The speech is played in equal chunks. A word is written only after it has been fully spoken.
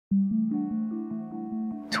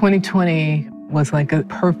2020 was like a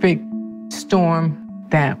perfect storm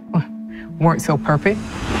that weren't so perfect.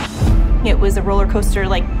 It was a roller coaster,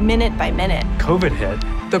 like minute by minute. COVID hit.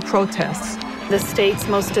 The protests. The state's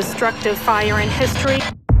most destructive fire in history.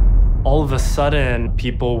 All of a sudden,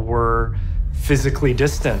 people were physically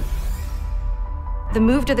distant. The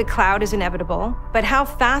move to the cloud is inevitable, but how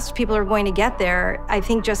fast people are going to get there, I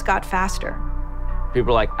think just got faster.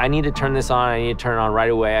 People are like, I need to turn this on, I need to turn it on right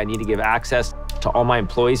away, I need to give access to all my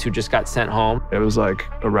employees who just got sent home. It was like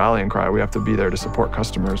a rallying cry. We have to be there to support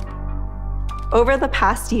customers. Over the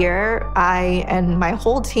past year, I and my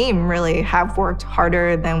whole team really have worked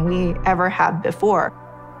harder than we ever have before.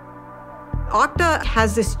 Okta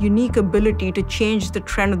has this unique ability to change the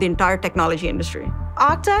trend of the entire technology industry.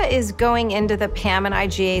 Okta is going into the PAM and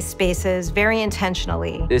IGA spaces very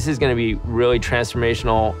intentionally. This is going to be really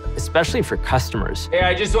transformational, especially for customers. Hey,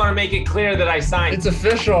 I just want to make it clear that I signed. It's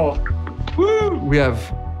official. Woo! We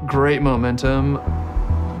have great momentum.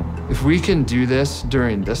 If we can do this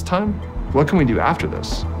during this time, what can we do after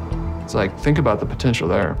this? It's like, think about the potential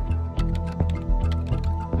there.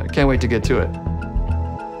 I can't wait to get to it.